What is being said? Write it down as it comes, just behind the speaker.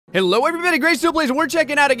Hello everybody, GrayStillPlays, and we're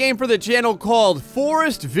checking out a game for the channel called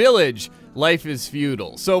Forest Village, Life is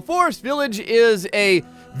Feudal. So Forest Village is a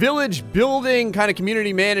village building kind of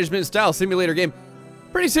community management style simulator game.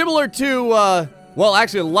 Pretty similar to, well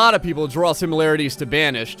actually a lot of people draw similarities to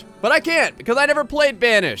Banished, but I can't because I never played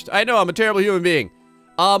Banished. I know, I'm a terrible human being.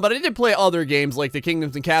 But I did play other games like the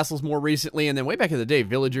Kingdoms and Castles more recently, and then way back in the day,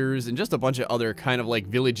 Villagers, and just a bunch of other kind of like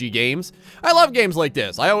villagey games. I love games like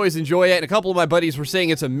this. I always enjoy it, and a couple of my buddies were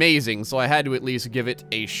saying it's amazing, so I had to at least give it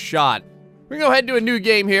a shot. We're gonna go ahead and do a new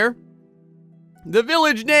game here. The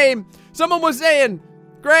village name, someone was saying,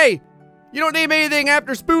 Gray, you don't name anything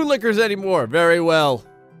after spoon lickers anymore. Very well.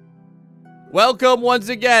 Welcome once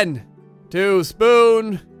again to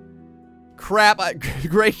Spoon... Crap,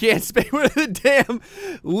 Gray can't speak with the damn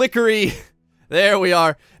lickery. There we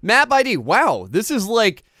are. Map ID. Wow, this is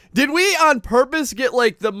like, did we on purpose get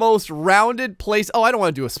like the most rounded place? Oh, I don't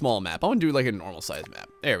want to do a small map. I want to do like a normal size map.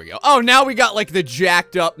 There we go. Oh, now we got like the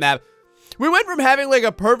jacked up map. We went from having like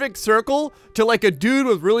a perfect circle to like a dude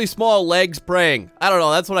with really small legs praying. I don't know,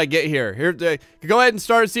 that's what I get here. Here, go ahead and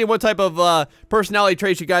start seeing what type of personality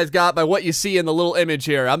traits you guys got by what you see in the little image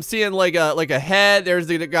here. I'm seeing like a head. There's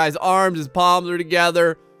the guy's arms, his palms are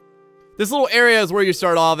together. This little area is where you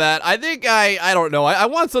start off at. I think I don't know. I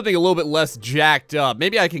want something a little bit less jacked up.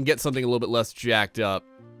 Maybe I can get something a little bit less jacked up.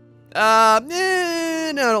 No,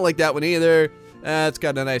 I don't like that one either. It's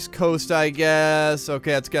got a nice coast, I guess.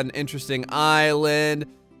 Okay, it's got an interesting island.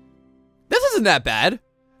 This isn't that bad.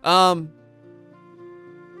 But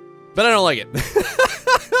I don't like it.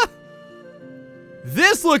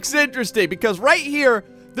 This looks interesting because right here,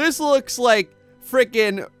 this looks like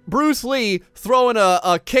freaking Bruce Lee throwing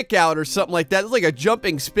a kick out or something like that. It's like a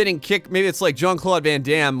jumping, spinning kick. Maybe it's like Jean-Claude Van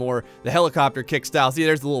Damme or the helicopter kick style. See,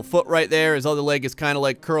 there's the little foot right there. His other leg is kind of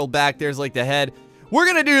like curled back. There's like the head. We're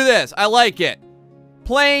gonna do this. I like it.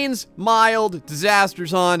 Plains, mild,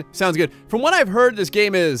 disasters on. Sounds good. From what I've heard, this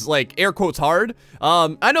game is like air quotes hard.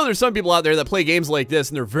 I know there's some people out there that play games like this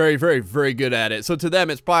and they're very, very, very good at it. So to them,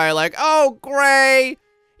 it's probably like, oh, Gray,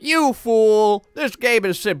 you fool. This game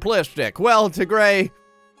is simplistic. Well, to Gray,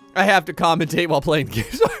 I have to commentate while playing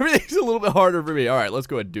games. So everything's a little bit harder for me. All right, let's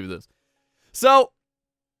go ahead and do this. So,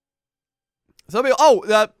 some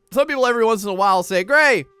people every once in a while say,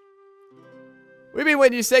 Gray, what do you mean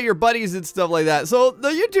when you say your buddies and stuff like that? So the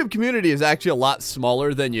YouTube community is actually a lot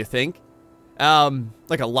smaller than you think.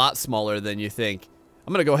 Like a lot smaller than you think.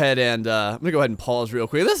 I'm gonna go ahead and pause real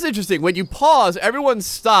quick. This is interesting. When you pause, everyone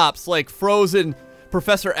stops like frozen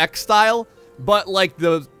Professor X style, but like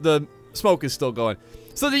the smoke is still going.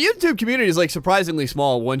 So the YouTube community is like surprisingly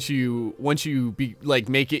small once you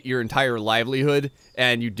make it your entire livelihood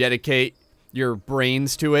and you dedicate your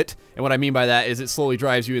brains to it. And what I mean by that is it slowly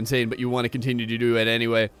drives you insane, but you want to continue to do it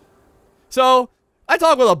anyway. So I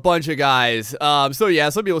talk with a bunch of guys. So yeah,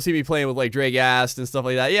 some people see me playing with like Dragast and stuff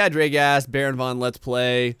like that. Yeah, Dragast, Baron Von Let's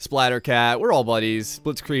Play, Splattercat. We're all buddies.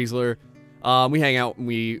 Blitzkriegler. We hang out and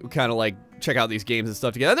we kind of like check out these games and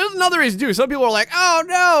stuff together. And there's another reason too. Some people are like, oh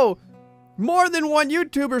no, more than one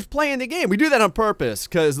YouTuber's playing the game. We do that on purpose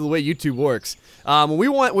because of the way YouTube works. When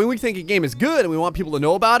we think a game is good and we want people to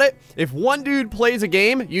know about it, if one dude plays a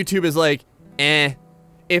game, YouTube is like, eh.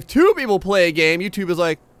 If two people play a game, YouTube is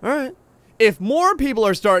like, all right. If more people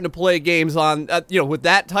are starting to play games on, with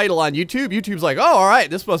that title on YouTube, YouTube's like, oh, all right,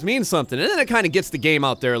 this must mean something. And then it kind of gets the game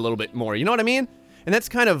out there a little bit more. You know what I mean? And that's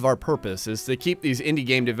kind of our purpose, is to keep these indie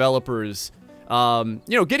game developers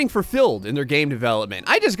getting fulfilled in their game development.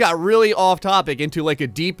 I just got really off topic into like a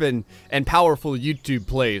deep and powerful YouTube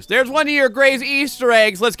plays. There's one of your Gray's Easter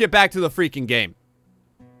eggs. Let's get back to the freaking game.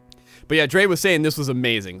 But yeah, Dre was saying this was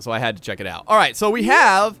amazing, so I had to check it out. All right, so we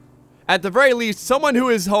have, at the very least, someone who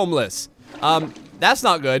is homeless. That's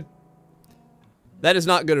not good. That is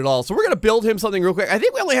not good at all. So we're gonna build him something real quick. I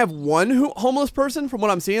think we only have one homeless person from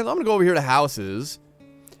what I'm seeing. I'm gonna go over here to houses.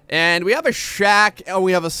 And we have a shack, and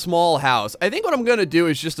we have a small house. I think what I'm gonna do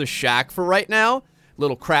is just a shack for right now.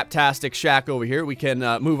 Little craptastic shack over here. We can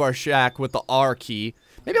move our shack with the R key.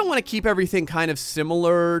 Maybe I want to keep everything kind of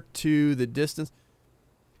similar to the distance.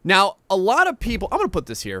 Now, a lot of people... I'm gonna put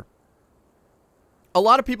this here. A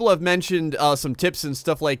lot of people have mentioned some tips and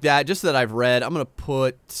stuff like that, just that I've read. I'm gonna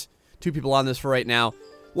put 2 people on this for right now.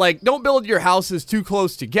 Like, don't build your houses too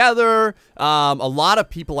close together. A lot of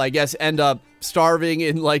people, I guess, end up starving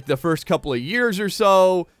in, like, the first couple of years or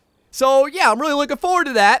so. So, yeah, I'm really looking forward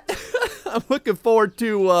to that. I'm looking forward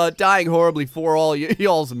to dying horribly for all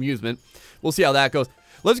y'all's amusement. We'll see how that goes.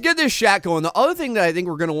 Let's get this shack going. The other thing that I think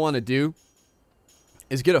we're going to want to do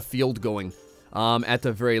is get a field going, at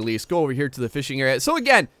the very least. Go over here to the fishing area. So,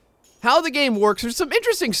 again, how the game works, there's some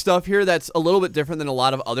interesting stuff here that's a little bit different than a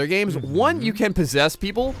lot of other games. One, you can possess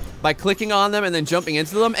people by clicking on them and then jumping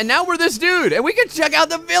into them. And now we're this dude, and we can check out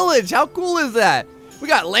the village. How cool is that? We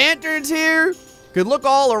got lanterns here. Good look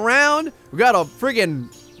all around. We got a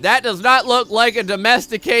friggin'... That does not look like a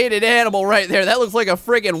domesticated animal right there. That looks like a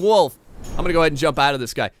friggin' wolf. I'm gonna go ahead and jump out of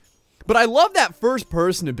this guy. But I love that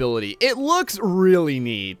first-person ability. It looks really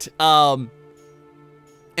neat. And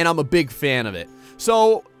I'm a big fan of it.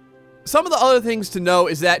 So... some of the other things to know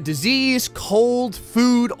is that disease, cold,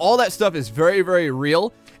 food, all that stuff is very, very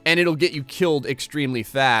real, and it'll get you killed extremely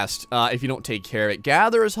fast if you don't take care of it.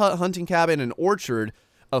 Gatherer's hut, hunting cabin, an orchard,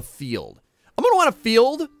 a field. I'm going to want a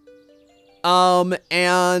field,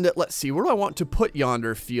 and let's see, where do I want to put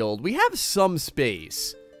yonder field? We have some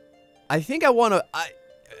space. I think I want to...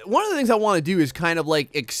 one of the things I want to do is kind of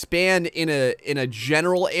like expand in a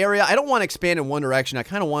general area. I don't want to expand in one direction. I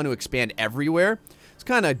kind of want to expand everywhere. Let's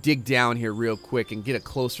kind of dig down here real quick and get a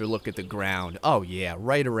closer look at the ground. Oh, yeah,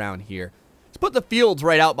 right around here. Let's put the fields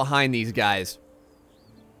right out behind these guys.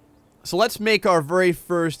 So let's make our very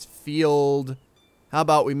first field. How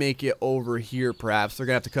about we make it over here, perhaps? They're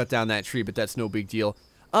going to have to cut down that tree, but that's no big deal.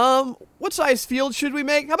 What size field should we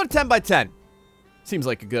make? How about a 10 by 10? Seems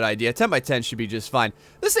like a good idea. 10 by 10 should be just fine.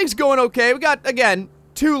 This thing's going okay. We got, again,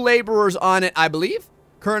 2 laborers on it, I believe.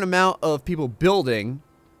 Current amount of people building...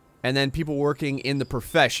 and then people working in the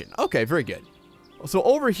profession. Okay, very good. So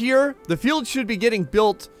over here, the field should be getting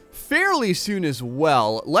built fairly soon as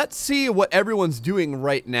well. Let's see what everyone's doing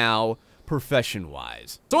right now,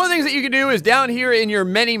 profession-wise. So one of the things that you can do is down here in your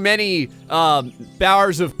many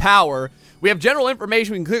bars of power, we have general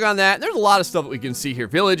information. We can click on that. There's a lot of stuff that we can see here.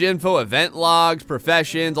 Village info, event logs,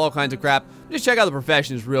 professions, all kinds of crap. Just check out the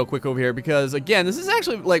professions real quick over here because, again, this is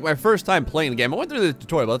actually like my first time playing the game. I went through the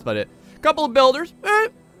tutorial, but that's about it. Couple of builders.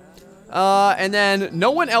 And then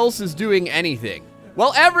no one else is doing anything.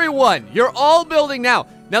 Well, everyone, you're all building now.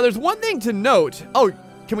 Now, there's one thing to note. Oh,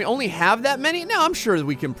 can we only have that many? No, I'm sure that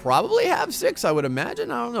we can probably have 6, I would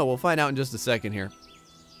imagine. I don't know. We'll find out in just a second here.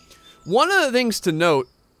 One of the things to note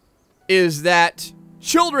is that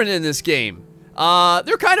children in this game,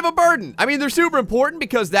 they're kind of a burden. I mean, they're super important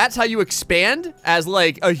because that's how you expand as,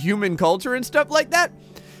 like, a human culture and stuff like that.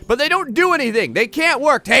 But they don't do anything. They can't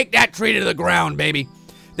work. Take that tree to the ground, baby.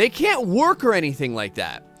 They can't work or anything like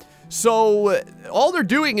that. So, all they're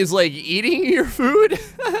doing is, like, eating your food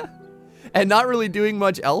and not really doing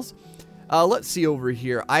much else. Let's see over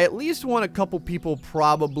here. I at least want a couple people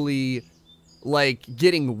probably, like,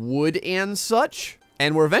 getting wood and such.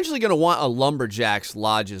 And we're eventually going to want a lumberjack's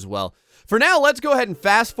lodge as well. For now, let's go ahead and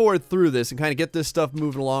fast forward through this and kind of get this stuff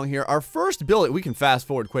moving along here. Our first building, we can fast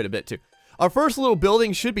forward quite a bit, too. Our first little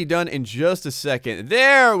building should be done in just a second.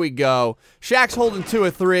 There we go. Shack's holding 2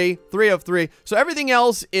 of 3, 3 of 3. So everything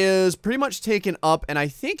else is pretty much taken up, and I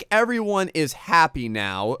think everyone is happy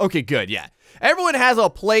now. Okay, good, yeah. Everyone has a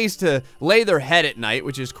place to lay their head at night,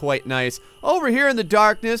 which is quite nice. Over here in the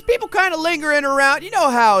darkness, people kind of lingering around. You know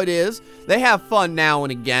how it is. They have fun now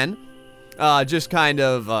and again. Just kind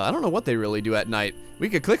of, I don't know what they really do at night. We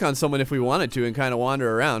could click on someone if we wanted to and kind of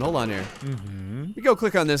wander around. Hold on here. We go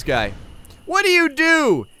click on this guy. What do you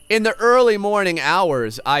do in the early morning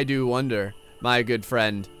hours, I do wonder, my good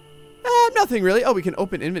friend? Nothing really. Oh, we can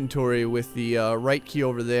open inventory with the right key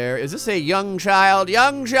over there. Is this a young child?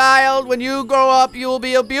 Young child, when you grow up, you will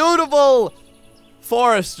be a beautiful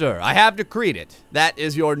forester. I have decreed it. That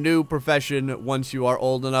is your new profession once you are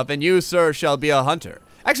old enough, and you, sir, shall be a hunter.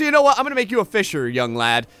 Actually, you know what? I'm going to make you a fisher, young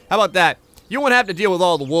lad. How about that? You won't have to deal with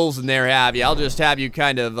all the wolves in there, have you? I'll just have you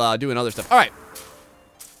kind of doing other stuff. All right.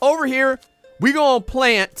 Over here, we gonna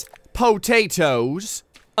plant potatoes.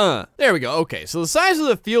 There we go. Okay, so the size of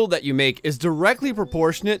the field that you make is directly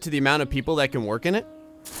proportionate to the amount of people that can work in it.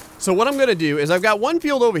 So what I'm gonna do is I've got one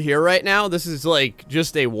field over here right now. This is like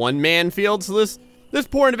just a one-man field. So this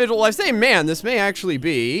poor individual, I say man, this may actually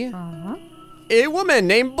be a woman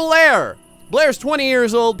named Blair. Blair's 20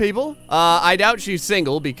 years old, people. I doubt she's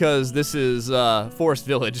single because this is Forest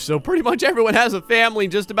Village. So pretty much everyone has a family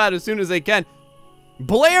just about as soon as they can.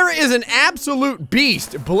 Blair is an absolute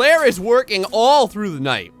beast. Blair is working all through the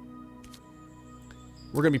night.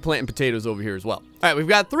 We're going to be planting potatoes over here as well. All right, we've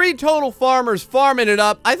got 3 total farmers farming it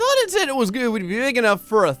up. I thought it said it was good. It would be big enough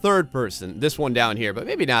for a 3rd person, this one down here, but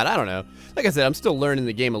maybe not. I don't know. Like I said, I'm still learning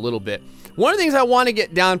the game a little bit. One of the things I want to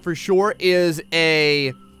get down for sure is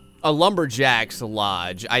a lumberjack's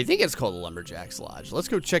lodge. I think it's called a lumberjack's lodge. Let's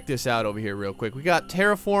go check this out over here real quick. We got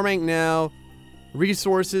terraforming now.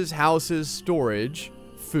 Resources, houses, storage,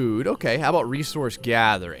 food. Okay, how about resource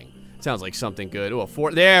gathering? Sounds like something good. Oh,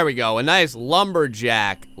 there we go. A nice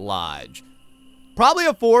lumberjack lodge. Probably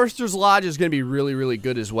a forester's lodge is going to be really, really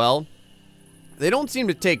good as well. They don't seem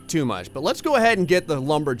to take too much, but let's go ahead and get the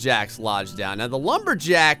lumberjack's lodge down. Now, the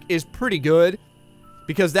lumberjack is pretty good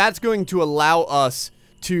because that's going to allow us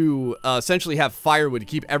to essentially have firewood to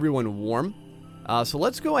keep everyone warm. So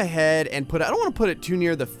let's go ahead and put it, I don't want to put it too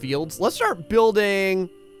near the fields. Let's start building,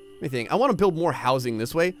 let me think. I want to build more housing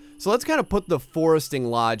this way. So let's kind of put the foresting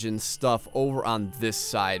lodge and stuff over on this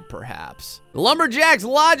side, perhaps. The lumberjack's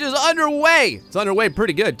lodge is underway. It's underway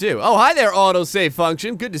pretty good, too. Oh, hi there, autosave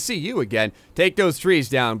function. Good to see you again. Take those trees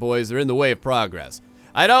down, boys. They're in the way of progress.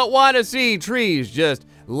 I don't want to see trees just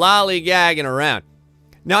lollygagging around.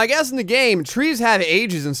 Now, I guess in the game, trees have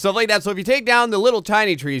ages and stuff like that, so if you take down the little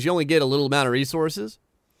tiny trees, you only get a little amount of resources.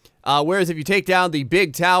 Whereas if you take down the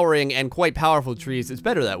big, towering, and quite powerful trees, it's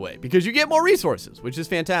better that way, because you get more resources, which is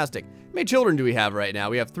fantastic. How many children do we have right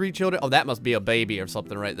now? We have 3 children. Oh, that must be a baby or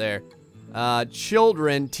something right there.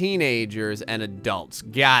 Children, teenagers, and adults.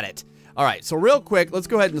 Got it. All right, so real quick, let's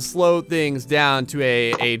go ahead and slow things down to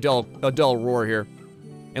a dull roar here.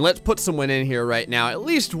 And let's put someone in here right now. At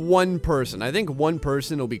least one person. I think one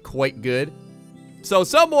person will be quite good. So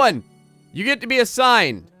someone, you get to be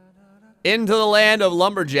assigned into the land of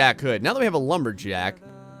lumberjackhood. Now that we have a lumberjack,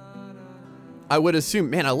 I would assume,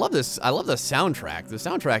 man, I love this. I love the soundtrack. The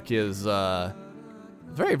soundtrack is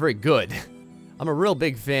very, very good. I'm a real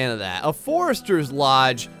big fan of that. A forester's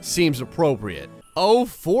lodge seems appropriate. Oh,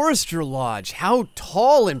 forester lodge, how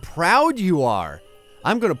tall and proud you are.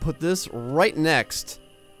 I'm gonna put this right next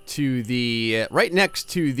to the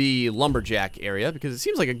lumberjack area because it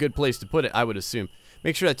seems like a good place to put it, I would assume.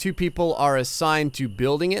 Make sure that 2 people are assigned to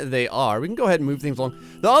building it. They are. We can go ahead and move things along.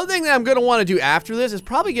 The other thing that I'm going to want to do after this is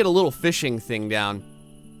probably get a little fishing thing down,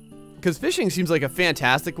 because fishing seems like a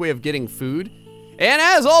fantastic way of getting food. And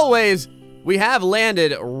as always, we have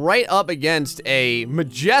landed right up against a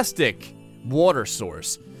majestic water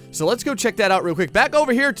source. So let's go check that out real quick. Back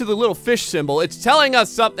over here to the little fish symbol. It's telling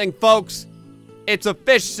us something, folks. It's a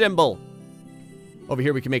fish symbol. Over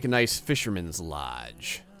here we can make a nice fisherman's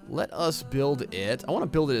lodge. Let us build it. I want to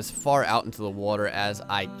build it as far out into the water as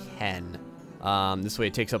I can. This way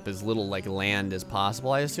it takes up as little like land as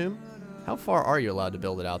possible, I assume. How far are you allowed to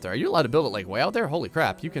build it out there? Are you allowed to build it like way out there? Holy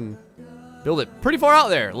crap, you can build it pretty far out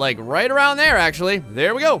there. Like right around there, actually.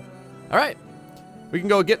 There we go. All right. We can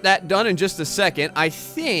go get that done in just a second. I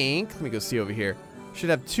think, let me go see over here. Should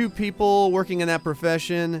have 2 people working in that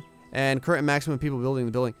profession. And current maximum people building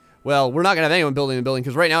the building. Well, we're not going to have anyone building the building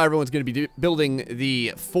because right now everyone's going to be building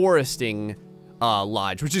the foresting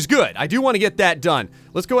lodge, which is good. I do want to get that done.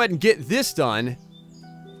 Let's go ahead and get this done.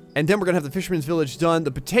 And then we're going to have the fisherman's village done.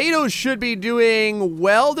 The potatoes should be doing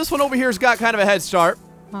well. This one over here has got kind of a head start.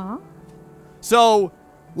 Huh? So,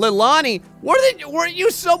 Leilani, weren't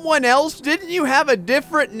you someone else? Didn't you have a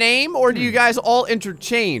different name? Or do you guys all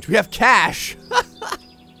interchange? We have Cash.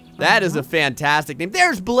 That is a fantastic name.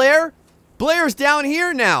 There's Blair. Blair's down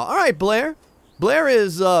here now. All right, Blair. Blair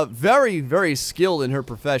is very, very skilled in her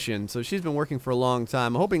profession, so she's been working for a long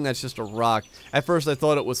time. I'm hoping that's just a rock. At first, I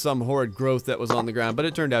thought it was some horrid growth that was on the ground, but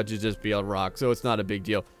it turned out to just be a rock, so it's not a big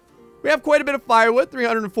deal. We have quite a bit of firewood,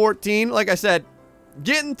 314. Like I said,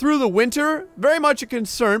 getting through the winter, very much a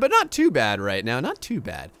concern, but not too bad right now. Not too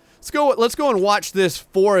bad. Let's go and watch this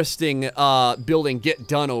foresting building get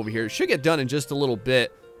done over here. It should get done in just a little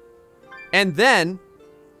bit. And then,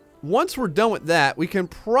 once we're done with that, we can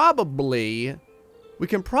probably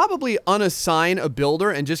unassign a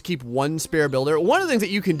builder and just keep 1 spare builder. One of the things that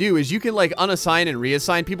you can do is you can like unassign and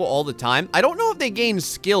reassign people all the time. I don't know if they gain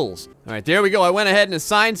skills. All right, there we go. I went ahead and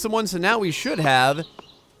assigned someone, so now we should have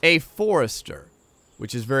a forester,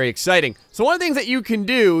 which is very exciting. So one of the things that you can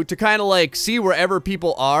do to kind of like see wherever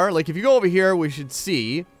people are, like if you go over here, we should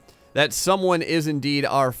see that someone is indeed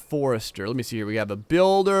our forester. Let me see here. We have a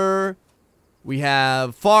builder. We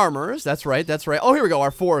have farmers. That's right. That's right. Oh, here we go.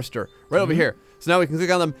 Our forester. Right over here. So now we can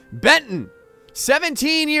click on them. Benton.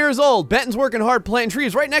 17 years old. Benton's working hard planting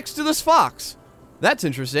trees right next to this fox. That's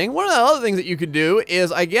interesting. One of the other things that you could do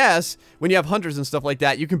is, I guess, when you have hunters and stuff like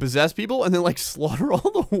that, you can possess people and then, like, slaughter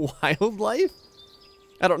all the wildlife.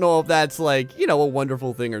 I don't know if that's, like, you know, a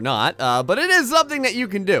wonderful thing or not, but it is something that you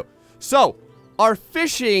can do. So, our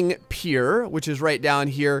fishing pier, which is right down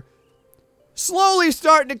here, slowly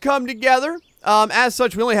starting to come together. As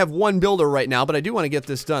such, we only have 1 builder right now, but I do want to get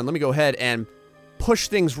this done. Let me go ahead and push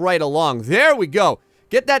things right along. There we go.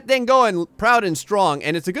 Get that thing going proud and strong.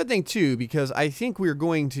 And it's a good thing, too, because I think we're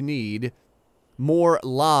going to need more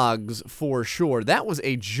logs for sure. That was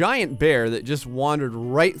a giant bear that just wandered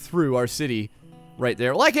right through our city right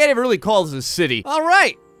there. Well, I can't even really call this a city. All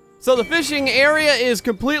right. So the fishing area is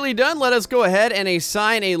completely done. Let us go ahead and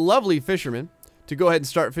assign a lovely fisherman to go ahead and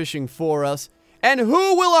start fishing for us. And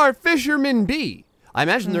who will our fishermen be? I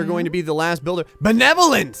imagine they're going to be the last builder.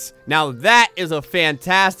 Benevolence! Now that is a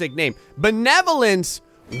fantastic name. Benevolence,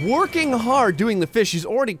 working hard doing the fish. She's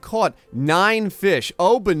already caught 9 fish.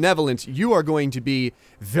 Oh, Benevolence, you are going to be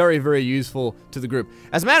very, very useful to the group.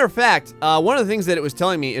 As a matter of fact, one of the things that it was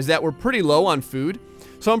telling me is that we're pretty low on food.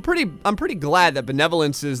 So I'm pretty glad that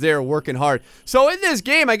Benevolence is there working hard. So in this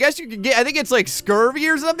game, I guess you could get, I think it's like scurvy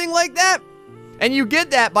or something like that. And you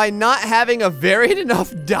get that by not having a varied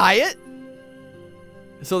enough diet.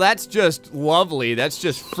 So that's just lovely. That's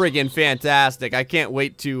just friggin' fantastic. I can't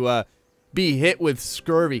wait to be hit with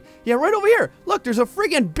scurvy. Yeah, right over here. Look, there's a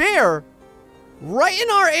friggin' bear right in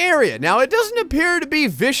our area. Now, it doesn't appear to be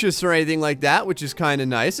vicious or anything like that, which is kind of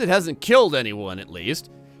nice. It hasn't killed anyone, at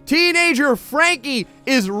least. Teenager Frankie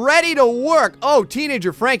is ready to work. Oh,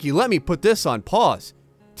 Teenager Frankie, let me put this on pause.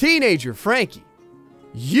 Teenager Frankie,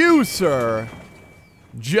 you, sir,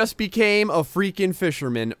 just became a freaking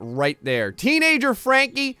fisherman right there. Teenager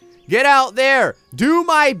Frankie, get out there. Do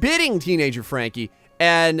my bidding, Teenager Frankie.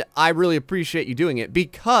 And I really appreciate you doing it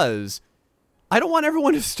because I don't want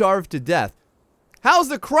everyone to starve to death. How's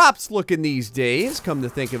the crops looking these days, come to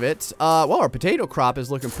think of it? Well, our potato crop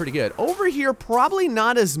is looking pretty good. Over here, probably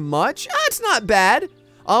not as much. It's not bad.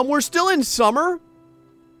 We're still in summer.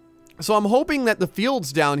 So I'm hoping that the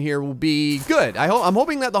fields down here will be good. I'm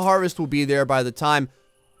hoping that the harvest will be there by the time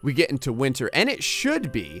we get into winter. And it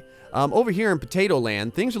should be. Over here in Potato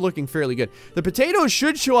Land, things are looking fairly good. The potatoes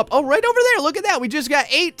should show up. Oh, right over there. Look at that. We just got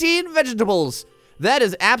 18 vegetables. That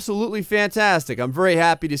is absolutely fantastic. I'm very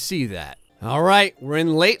happy to see that. All right, we're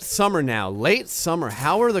in late summer now. Late summer.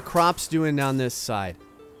 How are the crops doing down this side?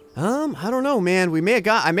 I don't know, man.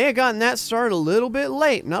 I may have gotten that started a little bit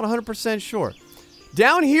late. Not 100% sure.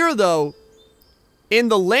 Down here, though, in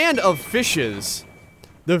the land of fishes,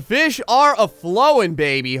 the fish are a-flowing,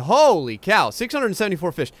 baby. Holy cow.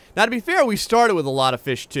 674 fish. Now, to be fair, we started with a lot of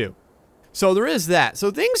fish, too. So there is that. So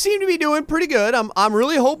things seem to be doing pretty good. I'm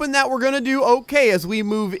really hoping that we're going to do okay as we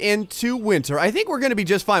move into winter. I think we're going to be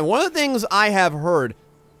just fine. One of the things I have heard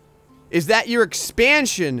is that your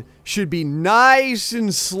expansion should be nice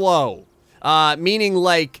and slow. Meaning,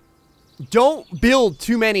 like, don't build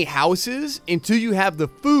too many houses until you have the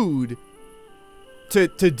food to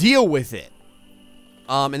deal with it.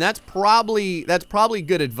 And that's probably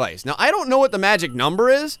good advice. Now, I don't know what the magic number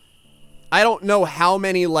is. I don't know how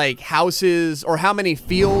many, like, houses or how many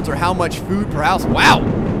fields or how much food per house. Wow.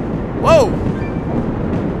 Whoa.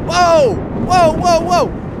 Whoa. Whoa, whoa,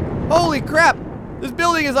 whoa. Holy crap. This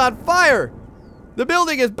building is on fire. The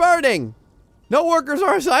building is burning. No workers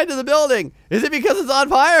are assigned to the building. Is it because it's on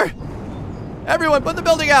fire? Everyone, put the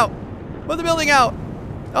building out. Put the building out.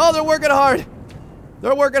 Oh, they're working hard.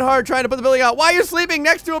 They're working hard trying to put the building out. Why are you sleeping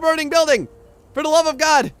next to a burning building? For the love of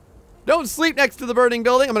God. Don't sleep next to the burning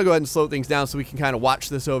building. I'm going to go ahead and slow things down so we can kind of watch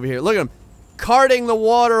this over here. Look at him. Carting the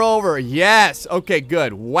water over. Yes. Okay,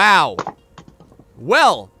 good. Wow.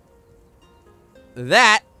 Well,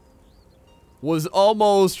 that was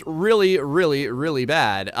almost really, really, really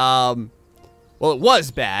bad. Well, it was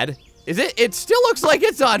bad. Is it? It still looks like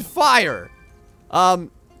it's on fire. Oh,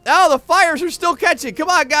 the fires are still catching. Come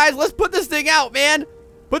on, guys. Let's put this thing out, man.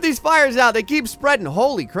 Put these fires out. They keep spreading.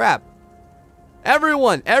 Holy crap.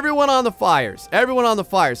 Everyone on the fires. Everyone on the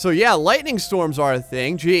fires. So, yeah, lightning storms are a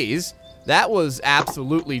thing. Jeez. That was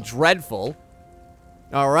absolutely dreadful.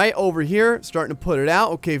 All right, over here. Starting to put it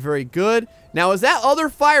out. Okay, very good. Now, is that other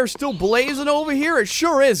fire still blazing over here? It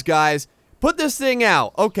sure is, guys. Put this thing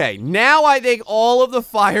out. Okay, now I think all of the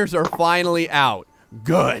fires are finally out.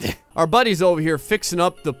 Good. Our buddy's over here fixing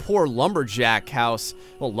up the poor lumberjack house.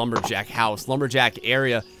 Well, lumberjack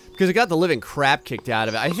area. Because it got the living crap kicked out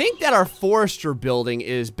of it. I think that our forester building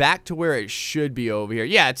is back to where it should be over here.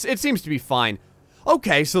 Yeah, it seems to be fine.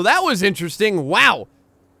 Okay, so that was interesting. Wow.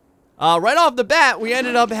 Right off the bat, we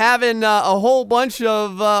ended up having a whole bunch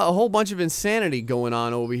of insanity going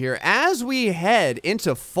on over here as we head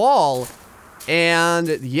into fall. And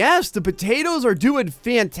yes, the potatoes are doing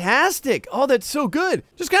fantastic. Oh, that's so good.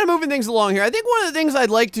 Just kind of moving things along here. I think one of the things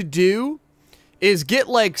I'd like to do is get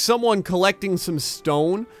like someone collecting some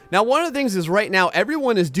stone. Now, one of the things is right now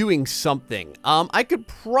everyone is doing something. I could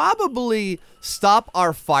probably stop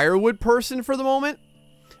our firewood person for the moment.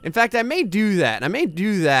 In fact, I may do that. I may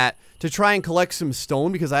do that to try and collect some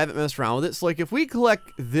stone because I haven't messed around with it. So like if we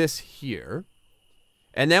collect this here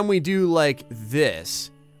and then we do like this,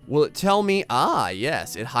 will it tell me? Ah,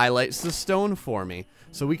 yes, it highlights the stone for me.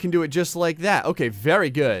 So we can do it just like that. Okay, very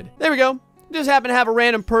good. There we go. Just happen to have a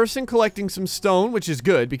random person collecting some stone, which is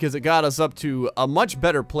good because it got us up to a much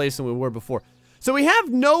better place than we were before. So we have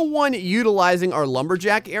no one utilizing our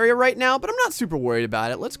lumberjack area right now, but I'm not super worried about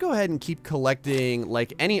it. Let's go ahead and keep collecting,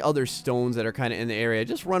 like, any other stones that are kind of in the area.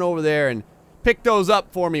 Just run over there and pick those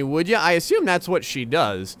up for me, would you? I assume that's what she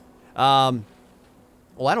does. Well,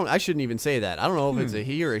 I shouldn't even say that. I don't know if it's a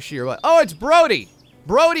he or a she or what. Oh, it's Brody.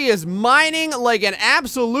 Brody is mining like an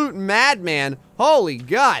absolute madman. Holy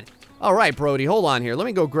God. All right, Brody, hold on here. Let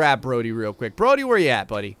me go grab Brody real quick. Brody, where you at,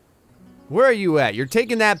 buddy? Where are you at? You're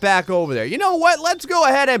taking that back over there. You know what? Let's go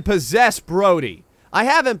ahead and possess Brody. I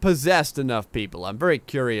haven't possessed enough people. I'm very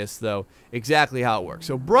curious, though, exactly how it works.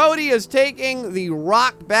 So Brody is taking the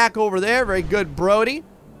rock back over there. Very good, Brody.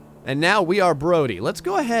 And now we are Brody. Let's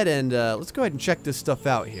go ahead and check this stuff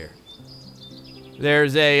out here.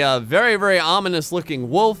 There's a very, very ominous-looking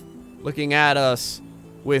wolf looking at us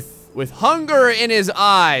with hunger in his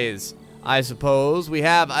eyes, I suppose. We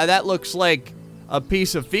have that looks like a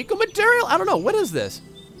piece of fecal material? I don't know. What is this?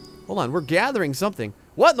 Hold on. We're gathering something.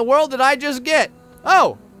 What in the world did I just get?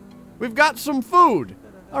 Oh, we've got some food.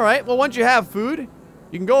 All right. Well, once you have food,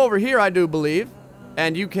 you can go over here, I do believe.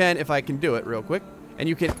 And you can, if I can do it real quick, and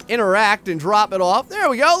you can interact and drop it off. There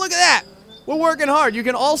we go. Look at that. We're working hard. You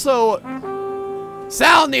can also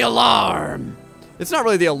sound the alarm. It's not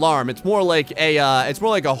really the alarm. It's more like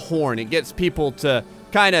a horn. It gets people to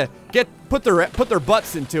kind of put their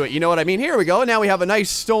butts into it. You know what I mean? Here we go. Now we have a nice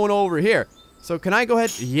stone over here. So can I go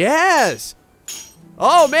ahead? Yes.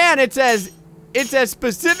 Oh man, it's as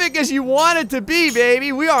specific as you want it to be,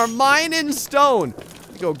 baby. We are mining stone.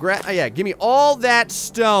 Go grab. Oh, yeah, give me all that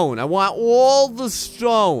stone. I want all the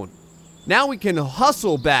stone. Now we can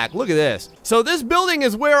hustle back. Look at this. So this building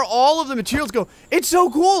is where all of the materials go. It's so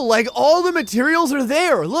cool. Like all the materials are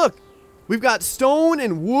there. Look. We've got stone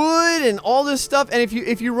and wood and all this stuff. And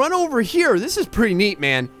if you run over here, this is pretty neat,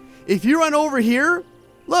 man. If you run over here,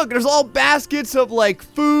 look, there's all baskets of like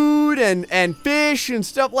food and fish and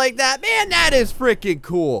stuff like that. Man, that is freaking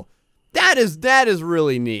cool. That is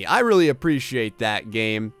really neat. I really appreciate that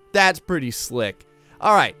game. That's pretty slick.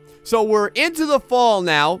 All right, so we're into the fall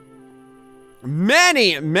now.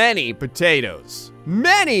 Many potatoes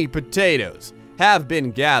have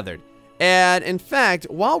been gathered. And in fact,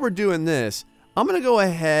 while we're doing this, I'm gonna go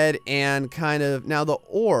ahead and kind of now the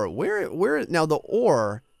ore. Where now the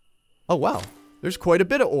ore? Oh wow, there's quite a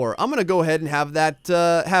bit of ore. I'm gonna go ahead and have that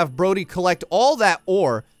have Brody collect all that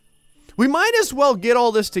ore. We might as well get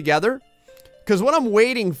all this together, because what I'm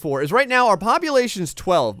waiting for is right now our population's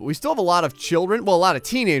 12, but we still have a lot of children. Well, a lot of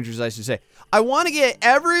teenagers, I should say. I want to get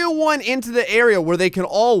everyone into the area where they can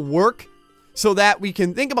all work, so that we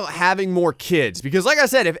can think about having more kids. Because like I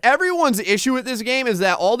said, if everyone's issue with this game is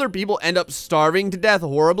that all their people end up starving to death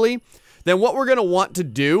horribly, then what we're going to want to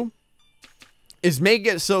do is make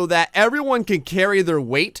it so that everyone can carry their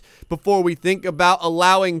weight before we think about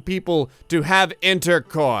allowing people to have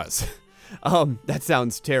intercourse. That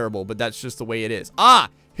sounds terrible, but that's just the way it is. Ah,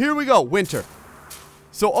 here we go, winter.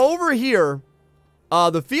 So over here,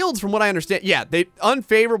 the fields, from what I understand, yeah,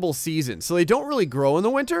 unfavorable season, so they don't really grow in the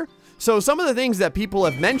winter. So some of the things that people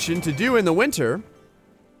have mentioned to do in the winter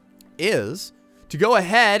is to go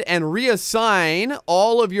ahead and reassign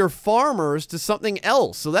all of your farmers to something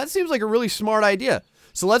else. So that seems like a really smart idea.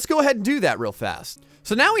 So let's go ahead and do that real fast.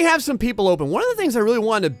 So now we have some people open. One of the things I really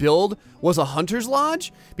wanted to build was a hunter's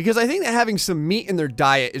lodge, because I think that having some meat in their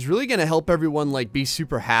diet is really going to help everyone like be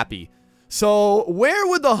super happy. So where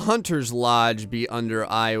would the hunter's lodge be under,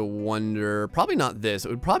 I wonder? Probably not this. It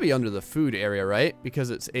would probably be under the food area, right?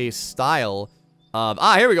 Because it's a style of,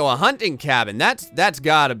 here we go, a hunting cabin. That's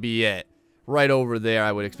gotta be it. Right over there,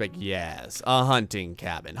 I would expect, yes, a hunting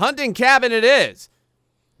cabin. Hunting cabin it is.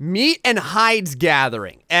 Meat and hides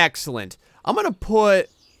gathering. Excellent. I'm gonna put,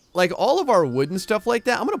 like, all of our wood and stuff like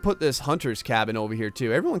that. I'm gonna put this hunter's cabin over here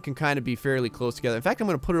too. Everyone can kind of be fairly close together. In fact, I'm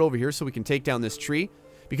gonna put it over here so we can take down this tree,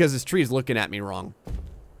 because this tree is looking at me wrong.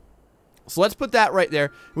 So let's put that right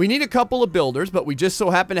there. We need a couple of builders, but we just so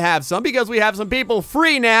happen to have some because we have some people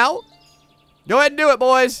free now. Go ahead and do it,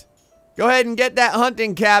 boys. Go ahead and get that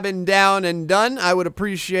hunting cabin down and done. I would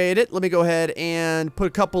appreciate it. Let me go ahead and put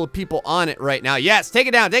a couple of people on it right now. Yes, take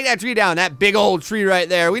it down. Take that tree down. That big old tree right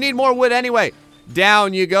there. We need more wood anyway.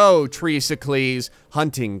 Down you go, Treesicles.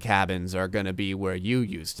 Hunting cabins are gonna be where you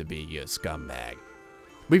used to be, you scumbag.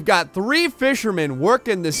 We've got 3 fishermen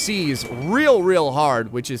working the seas real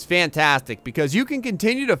hard, which is fantastic because you can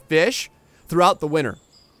continue to fish throughout the winter.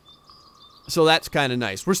 So that's kind of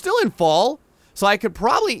nice. We're still in fall, so I could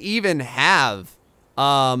probably even have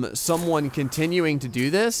someone continuing to do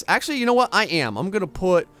this. Actually, you know what? I'm going to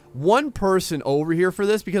put one person over here for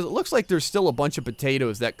this because it looks like there's still a bunch of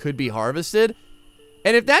potatoes that could be harvested.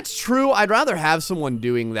 And if that's true, I'd rather have someone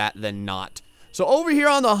doing that than not. So over here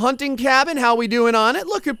on the hunting cabin, how we doing on it?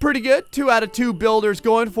 Looking pretty good. 2 out of 2 builders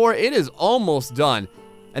going for it. It is almost done.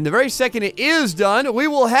 And the very second it is done, we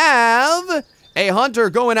will have a hunter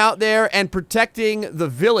going out there and protecting the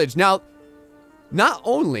village. Now, not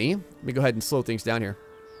only, let me go ahead and slow things down here.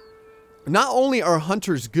 Not only are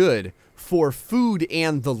hunters good for food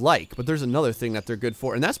and the like, but there's another thing that they're good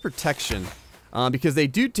for, and that's protection. Because they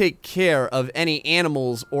do take care of any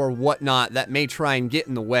animals or whatnot that may try and get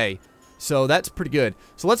in the way. So that's pretty good.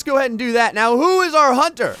 So let's go ahead and do that. Now, who is our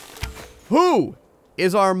hunter? Who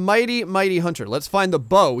is our mighty, mighty hunter? Let's find the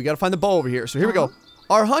bow. We got to find the bow over here. So here we go.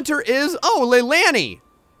 Our hunter is, oh, Leilani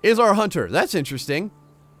is our hunter. That's interesting.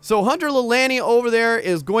 So Hunter Leilani over there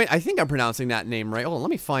is going, I think I'm pronouncing that name right. Hold on,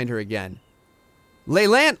 let me find her again.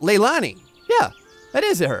 Leilani. Yeah, that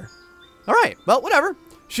is her. All right, well, whatever.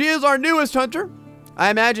 She is our newest hunter. I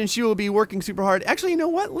imagine she will be working super hard. Actually, you know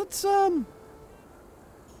what? Let's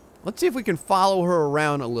see if we can follow her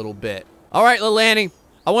around a little bit. All right, Leilani,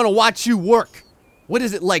 I want to watch you work. What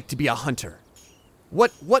is it like to be a hunter?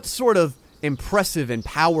 What sort of impressive and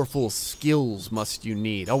powerful skills must you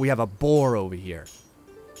need? Oh, we have a boar over here.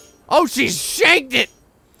 Oh, she shanked it.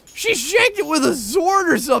 She shanked it with a sword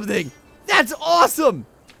or something. That's awesome.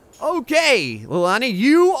 Okay, Leilani,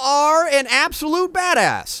 you are an absolute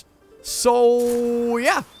badass. So,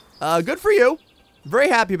 yeah, good for you. Very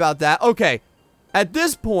happy about that. Okay. At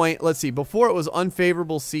this point, let's see, before it was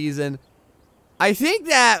unfavorable season, I think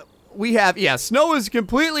that we have, yeah, snow is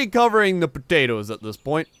completely covering the potatoes at this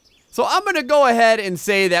point. So I'm going to go ahead and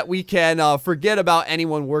say that we can forget about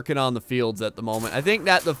anyone working on the fields at the moment. I think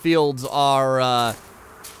that the fields are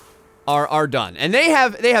done. And they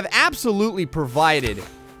have absolutely provided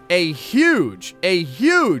a huge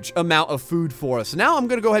amount of food for us. Now I'm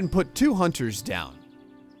going to go ahead and put 2 hunters down.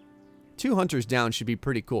 2 hunters down should be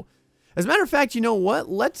pretty cool. As a matter of fact, you know what?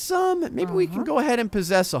 Let's, maybe we can go ahead and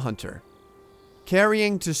possess a hunter.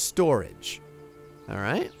 Carrying to storage. All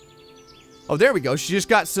right. Oh, there we go. She just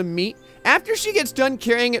got some meat. After she gets done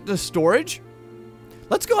carrying it to storage,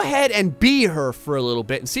 let's go ahead and be her for a little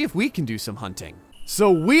bit and see if we can do some hunting.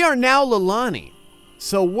 So we are now Leilani.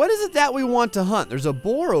 So what is it that we want to hunt? There's a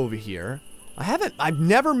boar over here. I've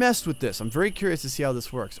never messed with this. I'm very curious to see how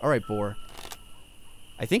this works. All right, boar.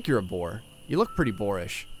 I think you're a boar. You look pretty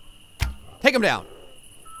boorish. Take him down.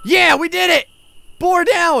 Yeah, we did it. Boar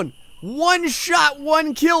down. 1 shot,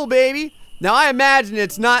 1 kill, baby. Now, I imagine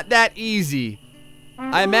it's not that easy.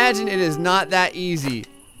 I imagine it is not that easy.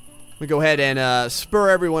 Let me go ahead and spur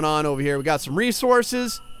everyone on over here. We got some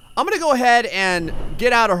resources. I'm going to go ahead and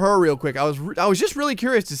get out of her real quick. I was just really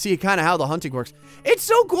curious to see kind of how the hunting works. It's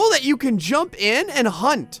so cool that you can jump in and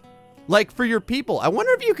hunt. Like, for your people. I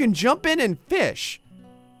wonder if you can jump in and fish.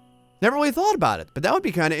 Never really thought about it, but that would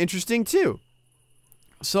be kind of interesting too.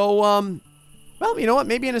 So, well, you know what?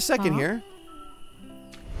 Maybe in a second here.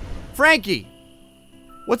 Frankie,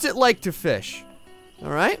 what's it like to fish? All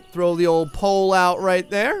right, throw the old pole out right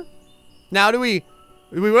there. Now, do we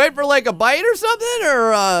wait for like a bite or something,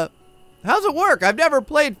 or how's it work? I've never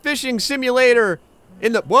played Fishing Simulator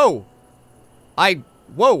in the, whoa,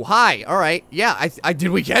 hi, all right, yeah, did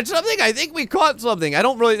we catch something? I think we caught something. I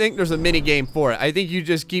don't really think there's a mini game for it. I think you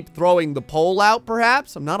just keep throwing the pole out,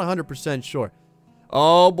 perhaps. I'm not 100% sure.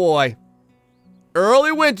 Oh boy,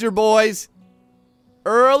 early winter, boys.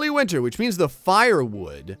 Early winter, which means the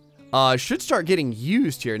firewood should start getting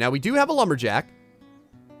used here. Now, we do have a lumberjack.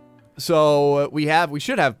 So we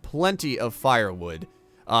should have plenty of firewood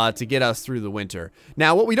to get us through the winter.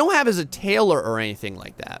 Now, what we don't have is a tailor or anything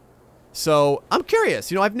like that. So I'm curious.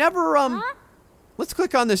 You know, I've never, let's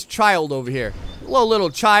click on this child over here. Hello, little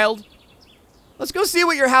child. Let's go see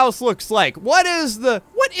what your house looks like. What is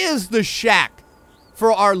the shack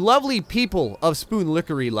for our lovely people of Spoon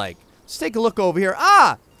Lickery like? Let's take a look over here.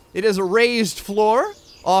 Ah, it is a raised floor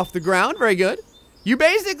off the ground. Very good. You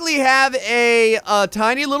basically have a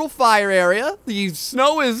tiny little fire area. The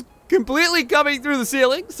snow is completely coming through the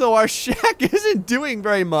ceiling, so our shack isn't doing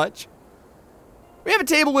very much. We have a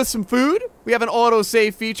table with some food. We have an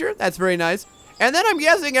auto-save feature. That's very nice. And then I'm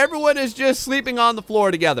guessing everyone is just sleeping on the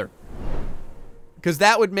floor together, because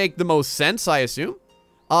that would make the most sense, I assume.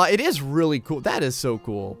 It is really cool. That is so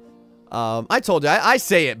cool. I told you, I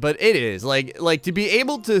say it, but it is. Like to be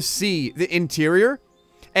able to see the interior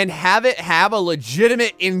and have it have a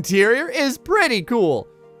legitimate interior is pretty cool.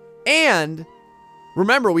 And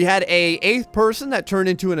remember, we had a 8th person that turned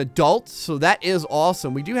into an adult, so that is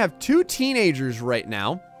awesome. We do have 2 teenagers right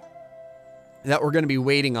now that we're going to be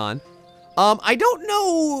waiting on. I don't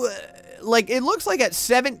know, like, it looks like at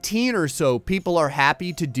 17 or so, people are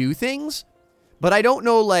happy to do things, but I don't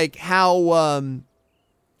know, like, how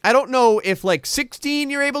I don't know if like 16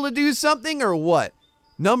 you're able to do something or what.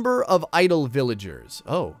 Number of idle villagers.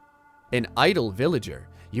 Oh, an idle villager.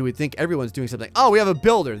 You would think everyone's doing something. Oh, we have a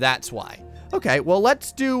builder. That's why. Okay, well,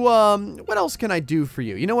 let's do, what else can I do for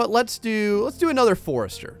you? You know what? Let's do another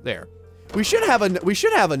forester. There. We should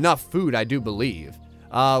have enough food, I do believe.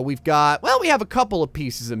 We've got, well, we have a couple of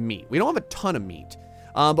pieces of meat. We don't have a ton of meat.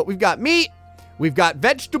 But we've got meat. We've got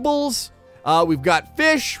vegetables. We've got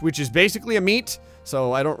fish, which is basically a meat.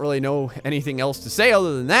 So I don't really know anything else to say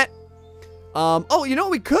other than that. Oh, you know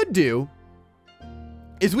what we could do?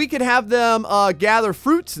 Is we could have them gather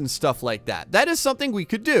fruits and stuff like that. That is something we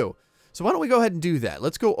could do. So why don't we go ahead and do that?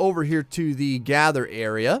 Let's go over here to the gather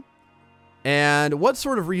area. And what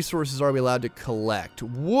sort of resources are we allowed to collect?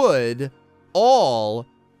 Wood, all,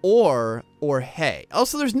 or hay. Oh,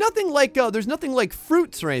 so there's nothing like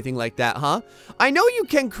fruits or anything like that, huh? I know you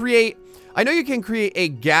can create a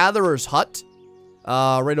gatherer's hut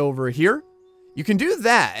right over here. You can do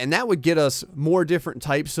that, and that would get us more different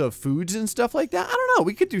types of foods and stuff like that. I don't know.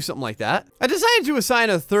 We could do something like that. I decided to assign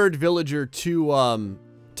a third villager to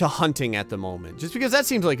hunting at the moment, just because that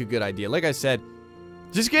seems like a good idea. Like I said,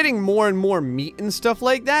 just getting more and more meat and stuff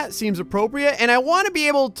like that seems appropriate, and I want to be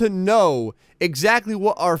able to know exactly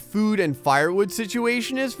what our food and firewood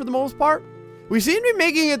situation is for the most part. We seem to be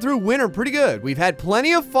making it through winter pretty good. We've had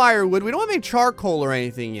plenty of firewood. We don't have any charcoal or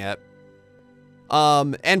anything yet.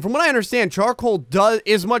 And from what I understand, charcoal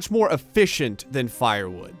is much more efficient than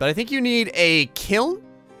firewood. But I think you need a kiln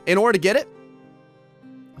in order to get it.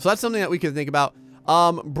 So that's something that we could think about.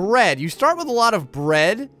 Bread. You start with a lot of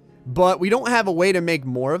bread, but we don't have a way to make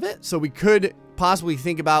more of it. So we could possibly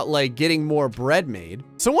think about, like, getting more bread made.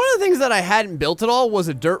 So one of the things that I hadn't built at all was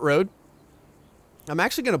a dirt road. I'm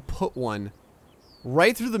actually going to put one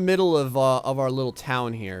right through the middle of our little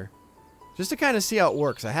town here. Just to kind of see how it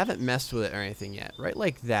works. I haven't messed with it or anything yet. Right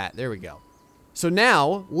like that. There we go. So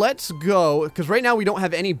now, let's go. Because right now we don't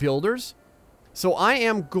have any builders. So I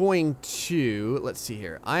am going to... Let's see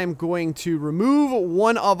here. I am going to remove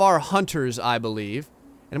one of our hunters, I believe.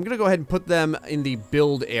 And I'm going to go ahead and put them in the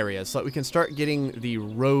build area. So that we can start getting the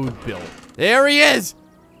road built. There he is!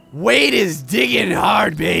 Wade is digging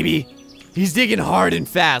hard, baby. He's digging hard and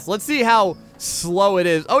fast. Let's see how slow it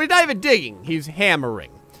is. Oh, he's not even digging. He's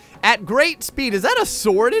hammering. At great speed. Is that a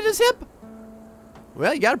sword in his hip?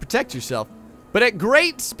 Well, you gotta protect yourself. But at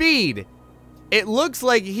great speed, it looks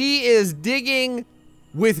like he is digging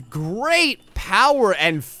with great power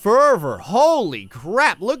and fervor. Holy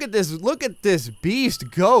crap. Look at this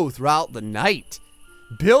beast go throughout the night.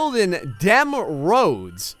 Building dem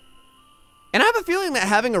roads. And I have a feeling that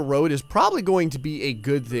having a road is probably going to be a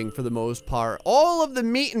good thing for the most part. All of the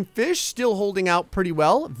meat and fish still holding out pretty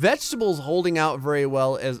well. Vegetables holding out very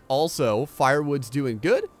well as also. Firewood's doing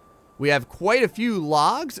good. We have quite a few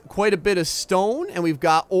logs, quite a bit of stone, and we've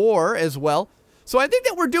got ore as well. So I think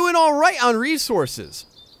that we're doing all right on resources.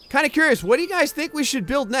 Kind of curious, what do you guys think we should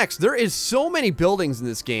build next? There is so many buildings in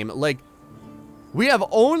this game. Like, we have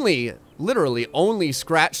literally only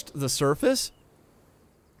scratched the surface.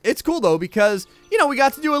 It's cool, though, because, you know, we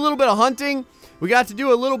got to do a little bit of hunting. We got to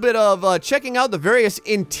do a little bit of checking out the various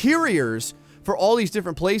interiors for all these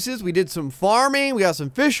different places. We did some farming. We got some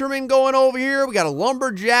fishermen going over here. We got a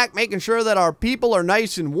lumberjack making sure that our people are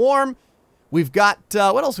nice and warm. We've got,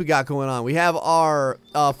 what else we got going on? We have our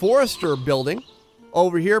forester building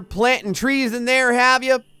over here, planting trees in there, have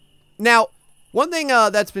you? Now, one thing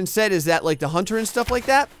that's been said is that, like, the hunter and stuff like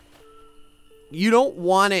that, you don't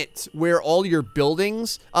want it where all your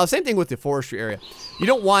buildings, same thing with the forestry area. You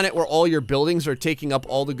don't want it where all your buildings are taking up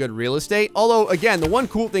all the good real estate. Although, again, the one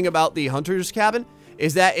cool thing about the hunter's cabin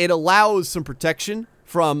is that it allows some protection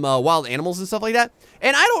from wild animals and stuff like that.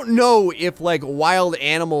 And I don't know if, like, wild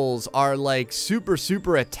animals are, like, super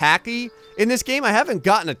attacky in this game. I haven't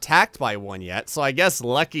gotten attacked by one yet, so I guess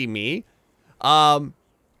lucky me. But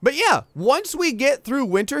yeah, once we get through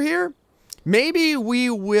winter here, maybe we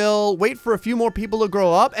will wait for a few more people to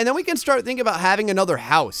grow up, and then we can start thinking about having another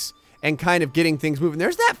house and kind of getting things moving.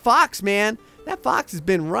 There's that fox, man. That fox has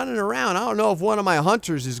been running around. I don't know if one of my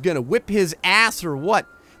hunters is going to whip his ass or what.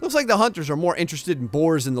 Looks like the hunters are more interested in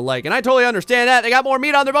boars and the like, and I totally understand that. They got more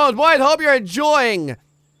meat on their bones. Boys, hope you're enjoying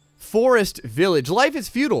Forest Village. Life is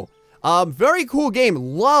Feudal. Very cool game.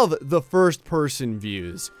 Love the first-person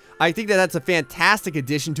views. I think that that's a fantastic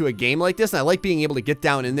addition to a game like this, and I like being able to get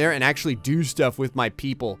down in there and actually do stuff with my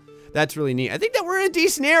people. That's really neat. I think that we're in a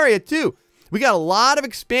decent area, too. We got a lot of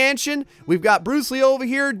expansion. We've got Bruce Lee over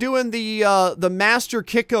here doing the master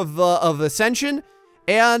kick of Ascension.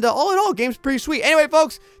 And all in all, game's pretty sweet. Anyway,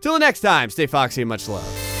 folks, till the next time, stay foxy and much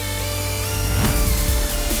love.